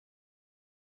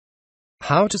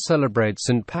How to celebrate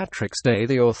St. Patrick's Day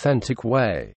the authentic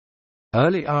way.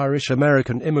 Early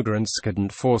Irish-American immigrants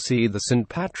couldn't foresee the St.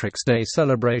 Patrick's Day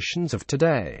celebrations of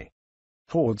today.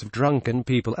 Hordes of drunken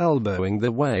people elbowing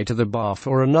their way to the bar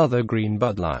for another green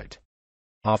Bud Light.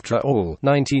 After all,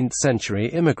 19th-century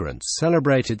immigrants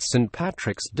celebrated St.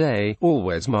 Patrick's Day,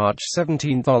 always March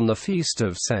 17th on the feast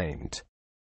of St.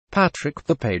 Patrick,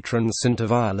 the patron saint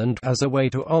of Ireland, as a way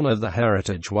to honor the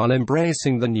heritage while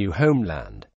embracing the new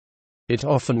homeland. It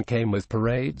often came with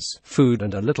parades, food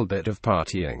and a little bit of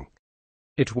partying.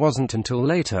 It wasn't until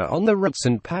later on that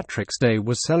St. Patrick's Day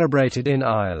was celebrated in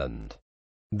Ireland.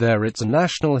 There it's a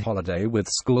national holiday with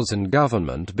schools and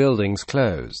government buildings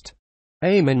closed.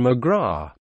 Eamon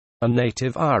McGrath, a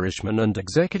native Irishman and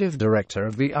executive director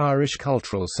of the Irish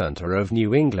Cultural Centre of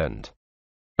New England,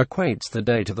 equates the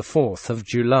day to the 4th of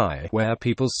July, where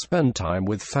people spend time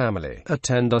with family,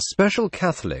 attend a special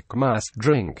Catholic mass,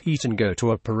 drink, eat and go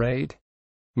to a parade.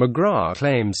 McGrath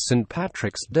claims St.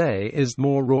 Patrick's Day is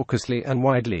more raucously and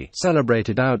widely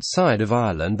celebrated outside of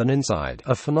Ireland than inside,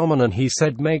 a phenomenon he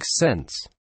said makes sense.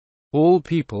 All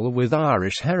people with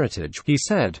Irish heritage, he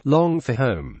said, long for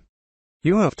home.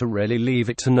 You have to really leave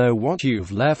it to know what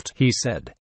you've left, he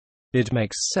said. It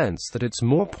makes sense that it's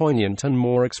more poignant and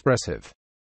more expressive.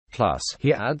 Plus,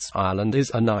 he adds, Ireland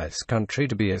is a nice country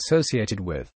to be associated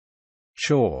with.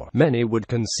 Sure, many would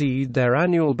concede their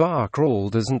annual bar crawl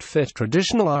doesn't fit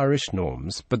traditional Irish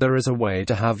norms, but there is a way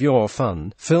to have your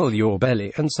fun, fill your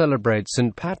belly and celebrate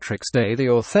St. Patrick's Day the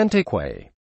authentic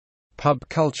way. Pub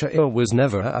culture was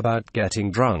never about getting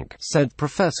drunk, said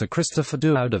Professor Christopher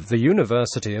Dowd of the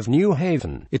University of New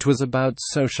Haven. It was about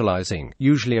socializing,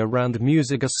 usually around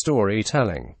music or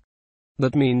storytelling.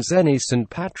 That means any St.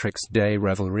 Patrick's Day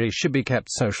revelry should be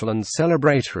kept social and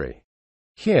celebratory.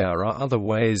 Here are other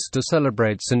ways to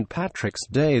celebrate St. Patrick's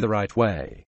Day the right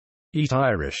way. Eat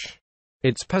Irish.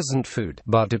 It's peasant food,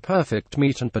 but a perfect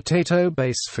meat and potato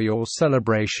base for your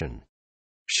celebration.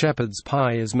 Shepherd's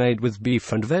pie is made with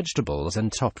beef and vegetables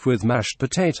and topped with mashed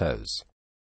potatoes.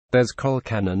 There's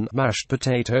colcannon, mashed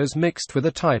potatoes mixed with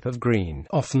a type of green,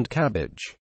 often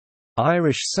cabbage.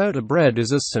 Irish soda bread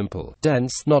is a simple,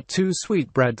 dense, not too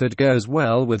sweet bread that goes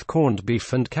well with corned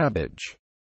beef and cabbage.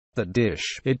 That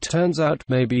dish, it turns out,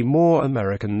 may be more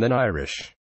American than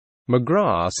Irish.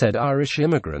 McGrath said Irish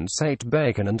immigrants ate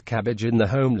bacon and cabbage in the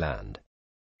homeland.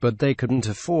 But they couldn't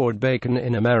afford bacon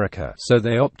in America, so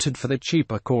they opted for the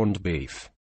cheaper corned beef.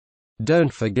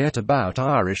 Don't forget about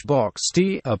Irish box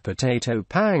tea, a potato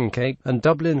pancake, and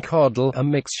Dublin coddle, a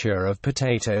mixture of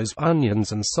potatoes,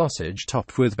 onions and sausage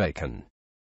topped with bacon.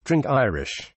 Drink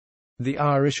Irish. The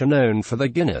Irish are known for the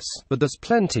Guinness, but there's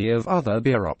plenty of other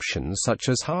beer options such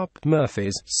as Harp,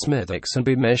 Murphy's, Smithwick's and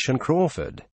Beamish and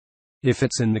Crawford. If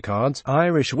it's in the cards,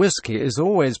 Irish whiskey is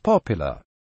always popular.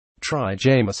 Try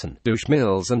Jameson,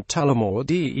 Bushmills and Tullamore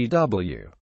Dew.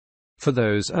 For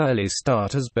those early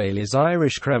starters, Bailey's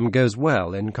Irish Creme goes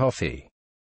well in coffee.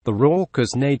 The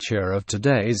raucous nature of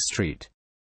today's St.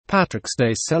 Patrick's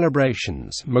Day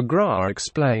celebrations, McGrath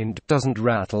explained, doesn't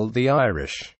rattle the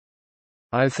Irish.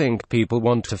 I think people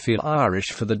want to feel Irish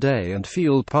for the day and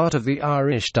feel part of the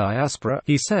Irish diaspora,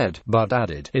 he said, but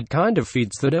added, it kind of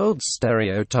feeds that old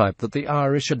stereotype that the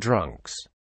Irish are drunks.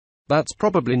 That's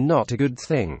probably not a good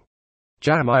thing.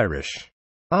 Jam Irish.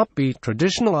 Upbeat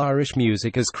traditional Irish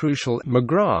music is crucial,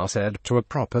 McGrath said, to a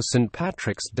proper St.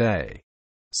 Patrick's Day.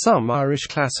 Some Irish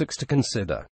classics to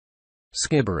consider.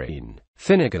 Skibbereen,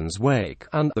 Finnegan's Wake,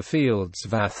 and The Fields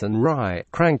of Athenry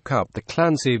crank up the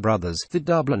Clancy Brothers, the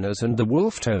Dubliners and the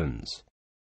Wolftones.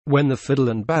 When the fiddle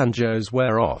and banjos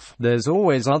wear off, there's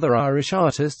always other Irish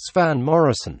artists, Van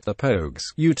Morrison, the Pogues,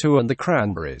 U2 and the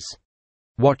Cranberries.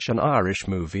 Watch an Irish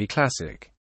movie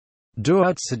classic.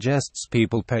 Dowd suggests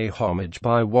people pay homage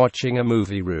by watching a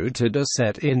movie rooted or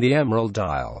set in the Emerald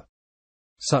Isle,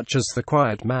 such as The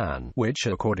Quiet Man, which,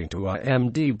 according to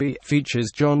IMDb,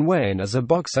 features John Wayne as a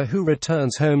boxer who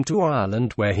returns home to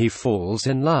Ireland where he falls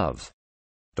in love.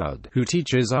 Dowd, who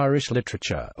teaches Irish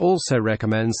literature, also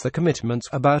recommends The Commitments,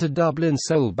 about a Dublin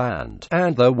soul band,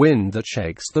 and The Wind That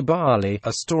Shakes the Barley,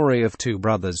 a story of two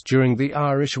brothers during the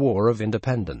Irish War of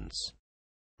Independence.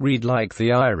 Read like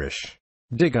the Irish.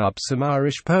 Dig up some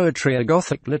Irish poetry or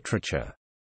Gothic literature.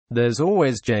 There's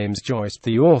always James Joyce,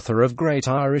 the author of great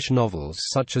Irish novels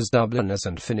such as Dubliners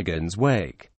and Finnegan's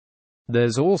Wake.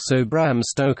 There's also Bram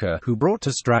Stoker, who brought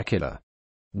us Dracula.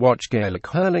 Watch Gaelic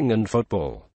hurling and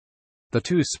football. The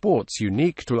two sports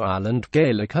unique to Ireland,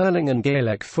 Gaelic hurling and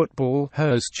Gaelic football,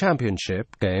 host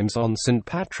championship games on St.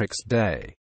 Patrick's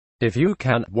Day. If you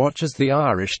can't watch as the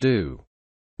Irish do,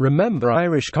 remember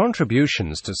Irish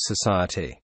contributions to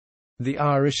society. The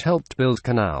Irish helped build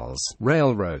canals,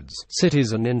 railroads,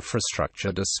 cities and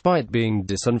infrastructure despite being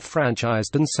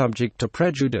disenfranchised and subject to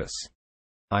prejudice.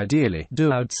 Ideally,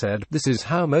 Dowd said, this is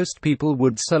how most people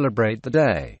would celebrate the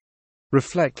day.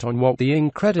 Reflect on what the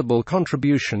incredible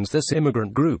contributions this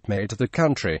immigrant group made to the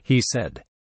country, he said.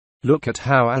 Look at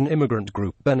how an immigrant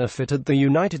group benefited the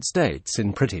United States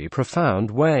in pretty profound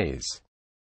ways.